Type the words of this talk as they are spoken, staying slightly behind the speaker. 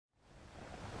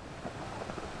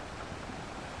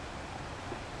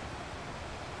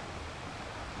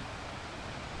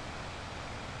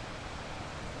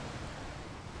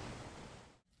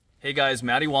Hey guys,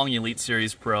 Matty Wong, Elite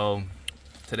Series Pro.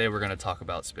 Today we're going to talk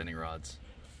about spinning rods.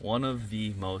 One of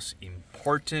the most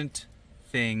important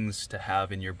things to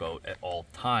have in your boat at all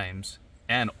times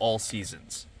and all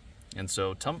seasons. And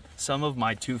so some of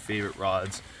my two favorite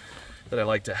rods that I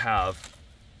like to have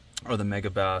are the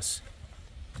Megabass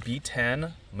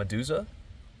B10 Medusa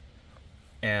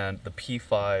and the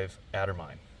P5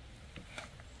 Addermine.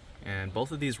 And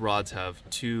both of these rods have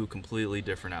two completely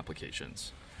different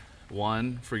applications.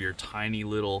 One for your tiny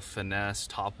little finesse,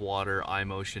 top water, eye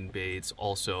motion baits,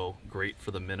 also great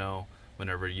for the minnow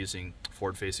whenever using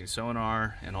forward facing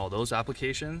sonar and all those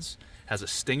applications. Has a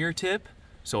stinger tip,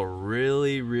 so a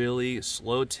really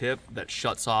slow tip that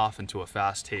shuts off into a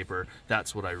fast taper.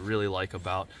 That's what I really like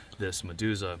about this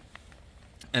Medusa.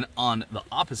 And on the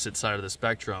opposite side of the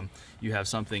spectrum, you have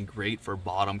something great for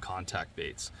bottom contact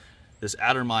baits. This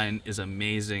Addermine is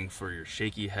amazing for your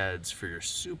shaky heads, for your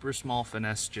super small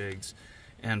finesse jigs,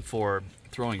 and for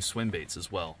throwing swim baits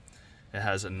as well. It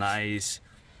has a nice,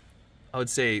 I would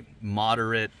say,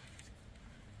 moderate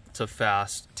to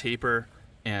fast taper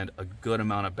and a good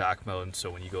amount of back mode.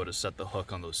 So when you go to set the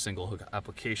hook on those single hook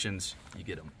applications, you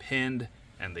get them pinned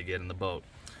and they get in the boat.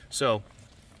 So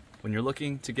when you're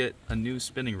looking to get a new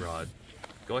spinning rod,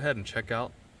 go ahead and check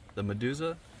out the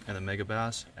Medusa and the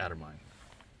Megabass Addermine.